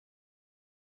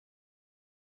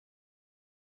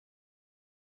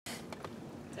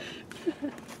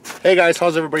Hey guys,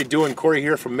 how's everybody doing? Corey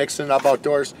here from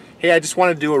Mixinitupoutdoors. Hey, I just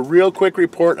wanted to do a real quick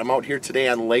report. I'm out here today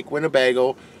on Lake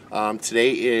Winnebago.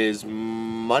 Today is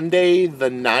Monday the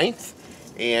 9th,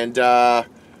 and I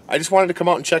just wanted to come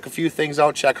out and check a few things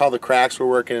out, check how the cracks were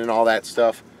working and all that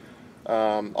stuff.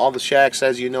 All the shacks,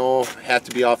 as you know, have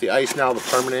to be off the ice now. The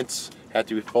permanents have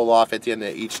to be pulled off at the end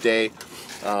of each day.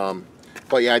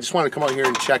 But yeah, I just wanted to come out here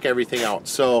and check everything out.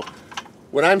 So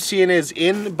what I'm seeing is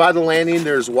in by the landing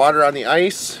there's water on the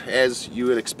ice, as you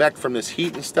would expect from this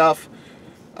heat and stuff.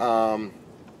 The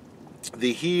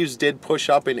heaves did push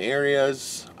up in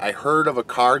areas. I heard of a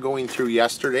car going through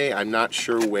yesterday. I'm not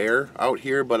sure where out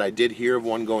here, but I did hear of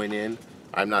one going in.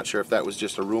 I'm not sure if that was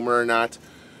just a rumor or not.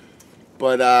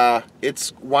 But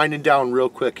it's winding down real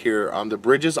quick here. The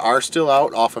bridges are still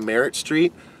out off of Merritt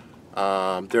Street.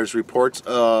 There's reports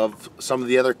of some of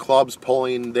the other clubs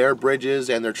pulling their bridges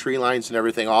and their tree lines and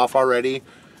everything off already.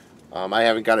 I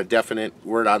haven't got a definite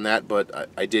word on that, but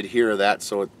I did hear of that,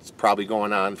 so it's probably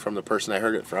going on from the person I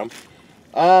heard it from.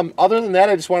 Other than that,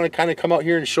 I just want to kind of come out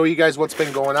here and show you guys what's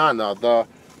been going on. The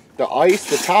ice,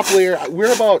 the top layer,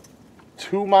 we're about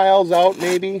 2 miles out,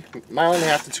 maybe mile and a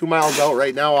half to 2 miles out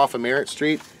right now off of Merritt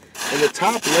Street. And the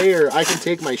top layer, I can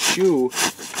take my shoe,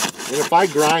 and if I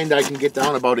grind, I can get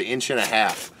down about 1.5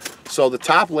 inches. So the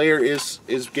top layer is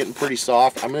getting pretty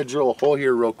soft. I'm going to drill a hole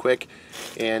here real quick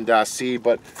and see.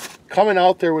 But coming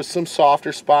out, there was some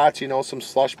softer spots, you know, some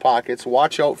slush pockets.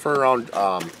 Watch out for around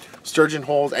sturgeon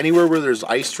holes. Anywhere where there's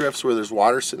ice drifts, where there's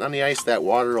water sitting on the ice, that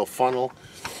water will funnel.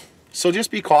 So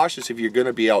just be cautious if you're going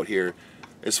to be out here.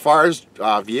 As far as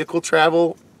vehicle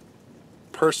travel,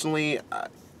 personally,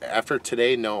 after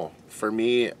today, no. For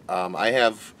me, I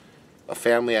have a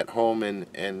family at home,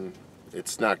 and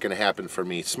it's not going to happen for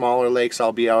me. Smaller lakes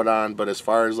I'll be out on, but as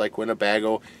far as like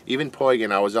Winnebago, even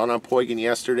Poygan, I was out on Poygan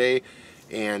yesterday,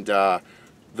 and the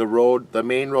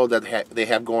main road that they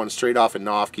have going straight off in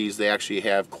Nofke's, they actually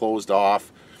have closed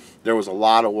off. There was a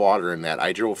lot of water in that.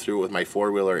 I drove through it with my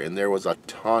four-wheeler, and there was a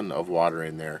ton of water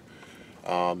in there.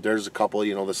 There's a couple,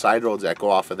 you know, the side roads that go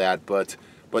off of that, but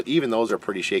even those are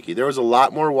pretty shaky. There was a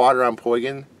lot more water on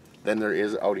Poygan than there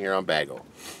is out here on Bago.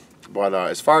 But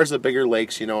as far as the bigger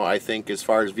lakes, you know, I think as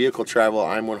far as vehicle travel,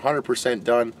 I'm 100%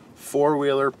 done.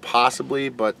 Four-wheeler, possibly,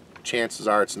 but chances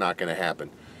are it's not going to happen.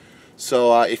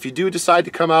 So if you do decide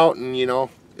to come out and, you know,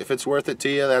 if it's worth it to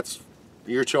you, that's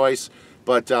your choice.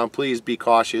 But please be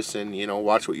cautious and, you know,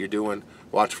 watch what you're doing.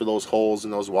 Watch for those holes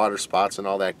and those water spots and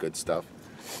all that good stuff.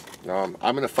 I'm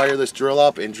going to fire this drill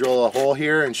up and drill a hole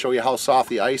here and show you how soft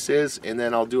the ice is, and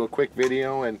then I'll do a quick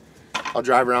video and I'll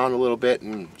drive around a little bit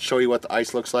and show you what the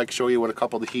ice looks like, show you what a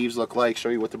couple of the heaves look like, show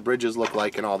you what the bridges look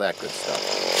like and all that good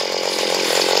stuff.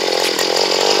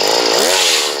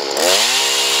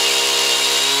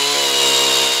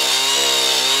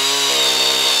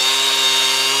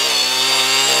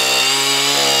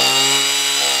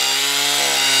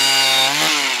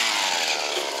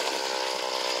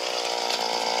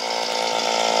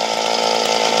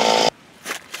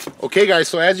 Okay guys,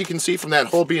 so as you can see from that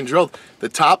hole being drilled, the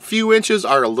top few inches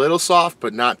are a little soft,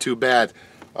 but not too bad.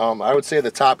 I would say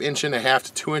the top 1.5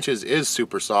 to 2 inches is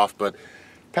super soft, but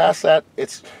past that,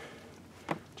 it's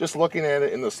just looking at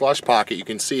it in the slush pocket, you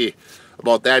can see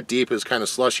about that deep is kind of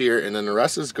slushier, and then the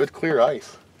rest is good clear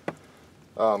ice.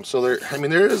 So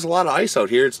there is a lot of ice out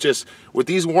here. It's just with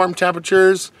these warm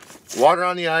temperatures, water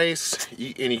on the ice,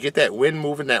 and you get that wind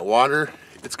moving that water,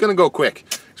 it's gonna go quick.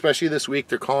 Especially this week,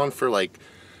 they're calling for like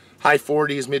high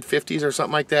 40s, mid 50s or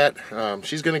something like that.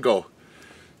 She's gonna go.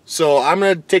 So I'm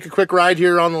gonna take a quick ride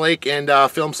here on the lake and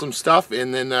film some stuff,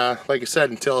 and then like I said,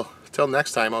 until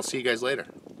next time, I'll see you guys later.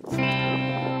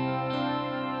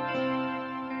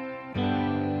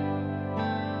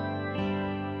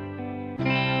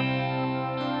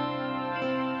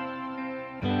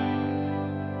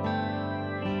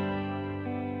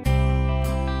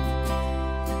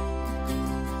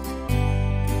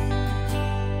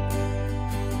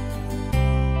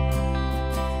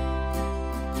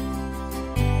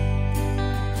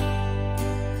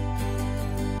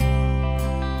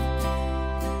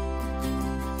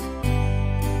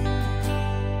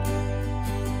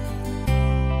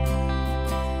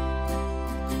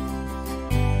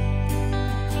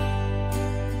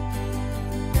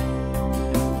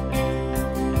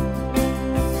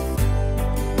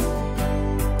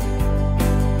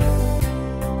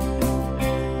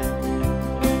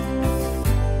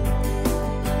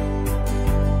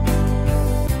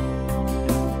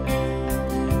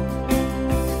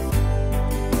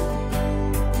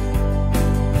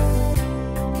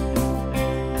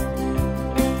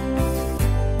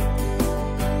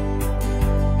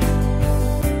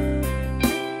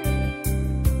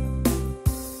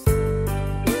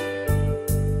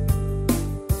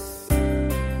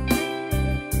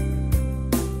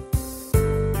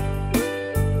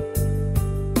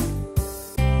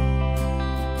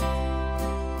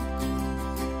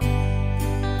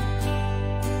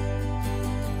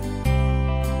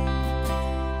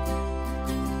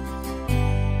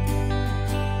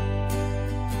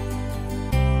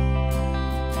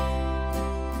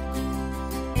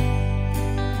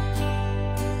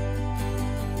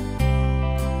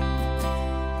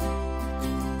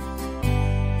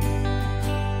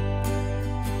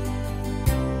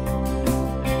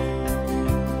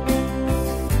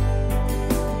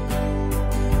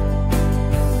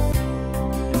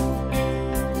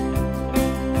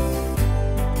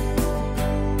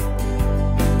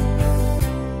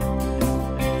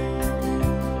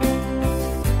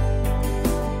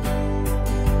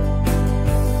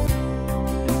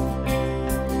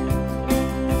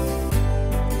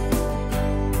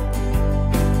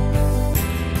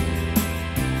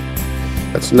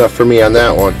 That's enough for me on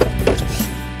that one.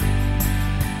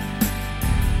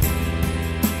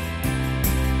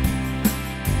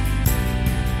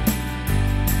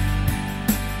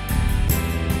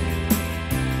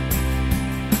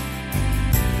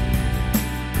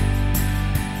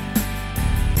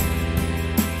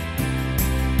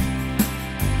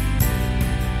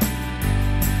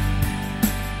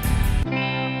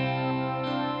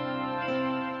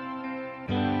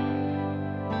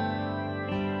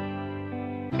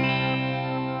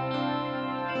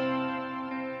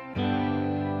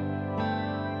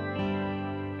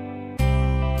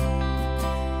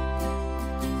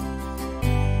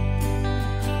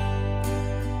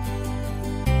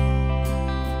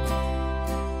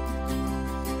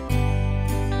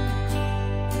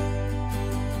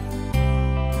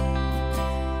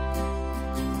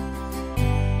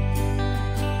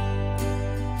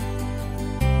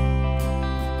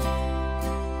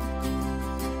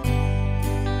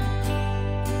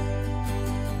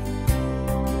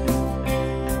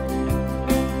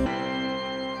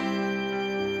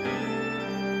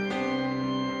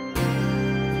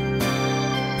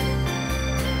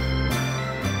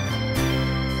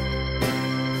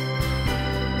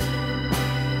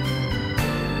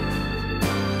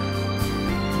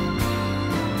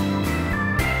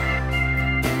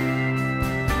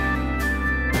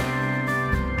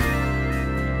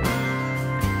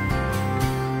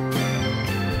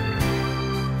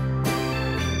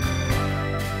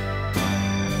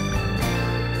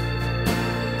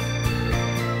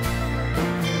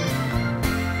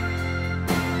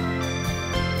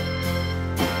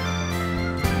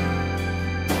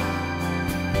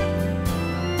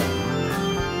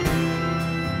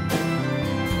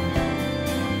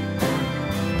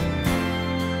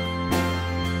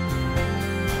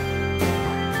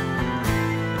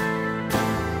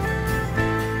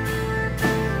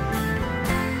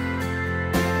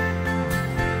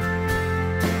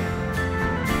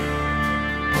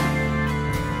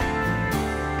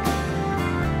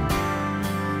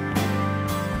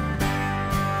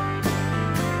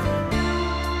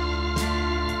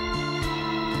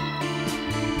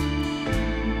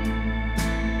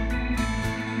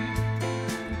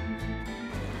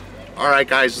 Alright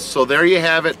guys, so there you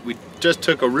have it. We just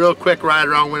took a real quick ride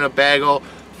around Winnebago,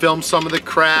 filmed some of the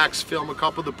cracks, filmed a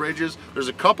couple of the bridges. There's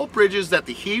a couple bridges that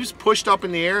the heaves pushed up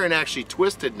in the air and actually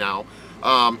twisted now.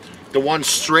 The one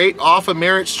straight off of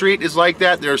Merritt Street is like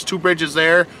that. There's two bridges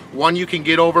there. One you can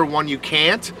get over, one you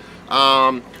can't.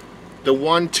 The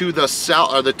one to the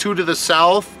south, or the two to the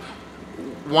south,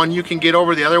 one you can get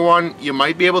over, the other one you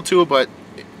might be able to, but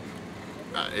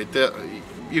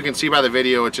you can see by the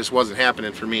video it just wasn't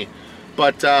happening for me.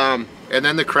 But and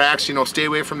then the cracks, you know, stay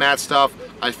away from that stuff.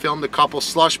 I filmed a couple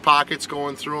slush pockets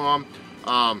going through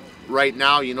them. Right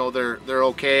now, you know, they're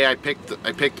okay. I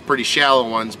picked pretty shallow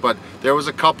ones, but there was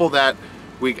a couple that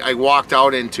I walked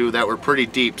out into that were pretty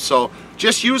deep. So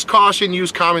just use caution,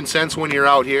 use common sense when you're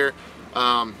out here,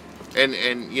 and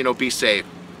you know, be safe.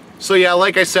 So yeah,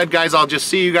 like I said guys, I'll just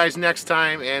see you guys next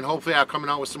time, and hopefully I'll coming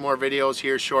out with some more videos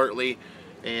here shortly,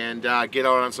 and get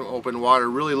out on some open water.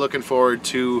 Really looking forward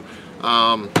to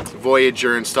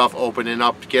Voyager and stuff opening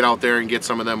up, get out there and get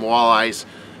some of them walleyes.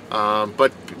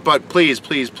 But please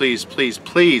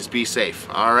be safe.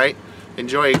 All right,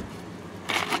 enjoy.